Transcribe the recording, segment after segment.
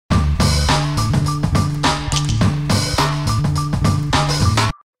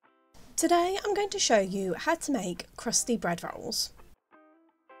Today I'm going to show you how to make crusty bread rolls.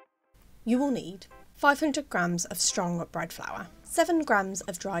 You will need 500 grams of strong bread flour, 7 grams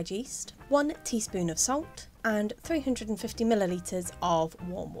of dried yeast, 1 teaspoon of salt and 350 millilitres of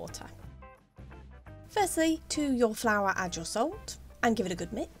warm water. Firstly, to your flour add your salt and give it a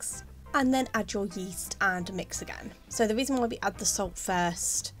good mix, and then add your yeast and mix again. So the reason why we add the salt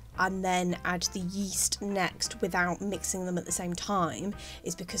first and then add the yeast next without mixing them at the same time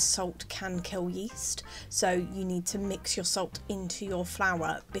is because salt can kill yeast, so you need to mix your salt into your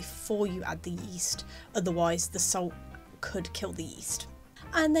flour before you add the yeast, otherwise the salt could kill the yeast.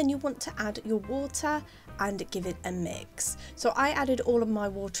 And then you want to add your water and give it a mix. So I added all of my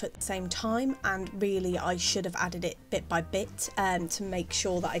water at the same time, and really I should have added it bit by bit to make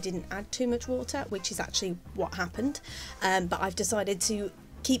sure that I didn't add too much water, which is actually what happened, but I've decided to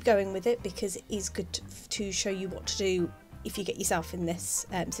keep going with it because it is good to show you what to do if you get yourself in this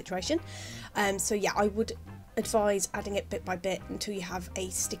situation. So yeah, I would advise adding it bit by bit until you have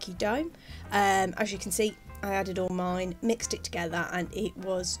a sticky dough. As you can see, I added all mine, mixed it together, and it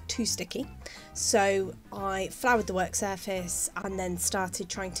was too sticky, so I floured the work surface and then started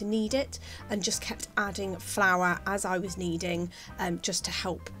trying to knead it, and just kept adding flour as I was kneading, just to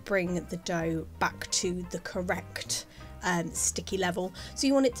help bring the dough back to the correct sticky level. So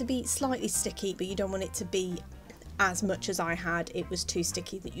you want it to be slightly sticky, but you don't want it to be as much as I had. It was too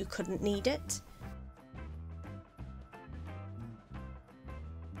sticky that you couldn't knead it.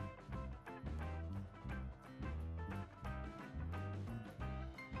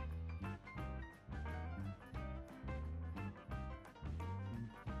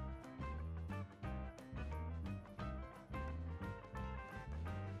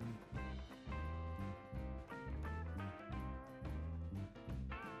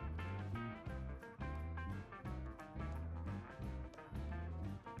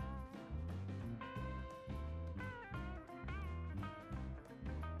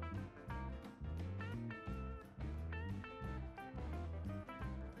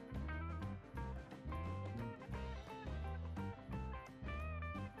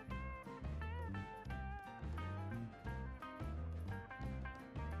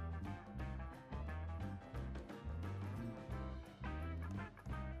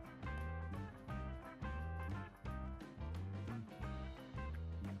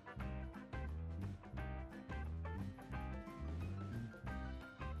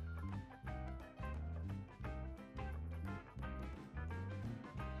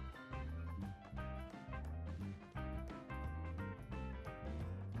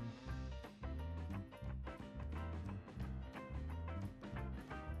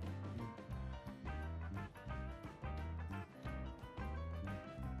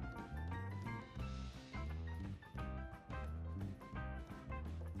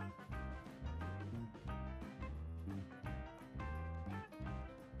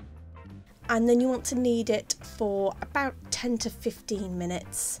 And then you want to knead it for about 10 to 15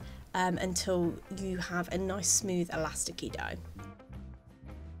 minutes until you have a nice smooth elasticy dough.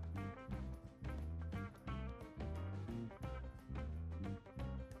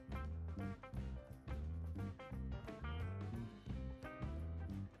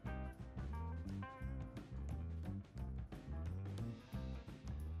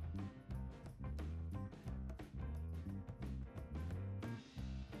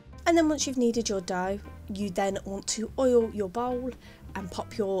 And then once you've kneaded your dough, you then want to oil your bowl and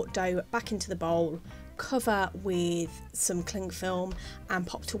pop your dough back into the bowl, cover with some cling film and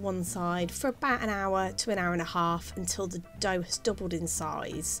pop to one side for about an hour to an hour and a half until the dough has doubled in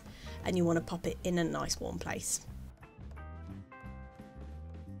size, and you want to pop it in a nice warm place.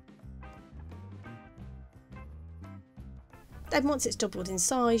 Then once it's doubled in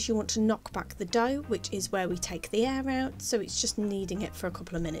size, you want to knock back the dough, which is where we take the air out, so it's just kneading it for a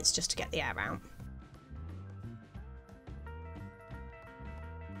couple of minutes just to get the air out.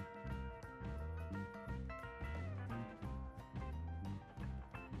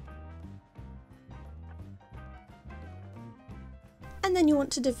 And then you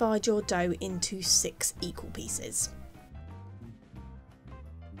want to divide your dough into 6 equal pieces.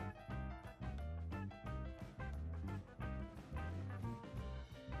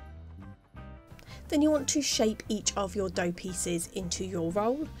 Then you want to shape each of your dough pieces into your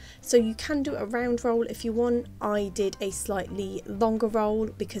roll. So you can do a round roll if you want. I did a slightly longer roll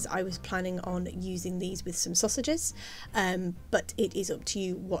because I was planning on using these with some sausages, but it is up to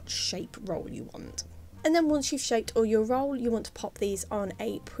you what shape roll you want. And then once you've shaped all your roll, you want to pop these on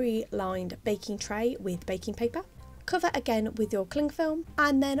a pre-lined baking tray with baking paper. Cover again with your cling film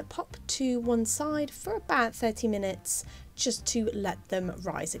and then pop to one side for about 30 minutes just to let them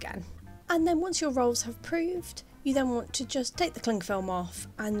rise again. And then once your rolls have proved, you then want to just take the cling film off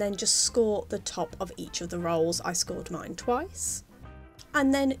and then just score the top of each of the rolls. I scored mine twice.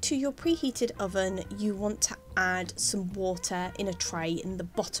 And then to your preheated oven, you want to add some water in a tray in the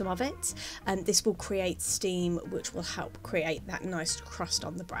bottom of it, and this will create steam, which will help create that nice crust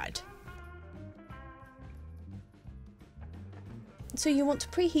on the bread. So you want to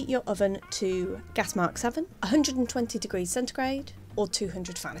preheat your oven to gas mark 7, 120 degrees centigrade or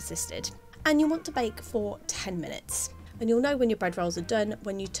 200 fan assisted. And you want to bake for 10 minutes. And you'll know when your bread rolls are done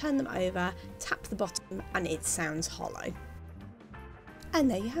when you turn them over, tap the bottom and it sounds hollow. And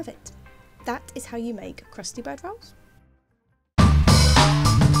there you have it. That is how you make crusty bread rolls.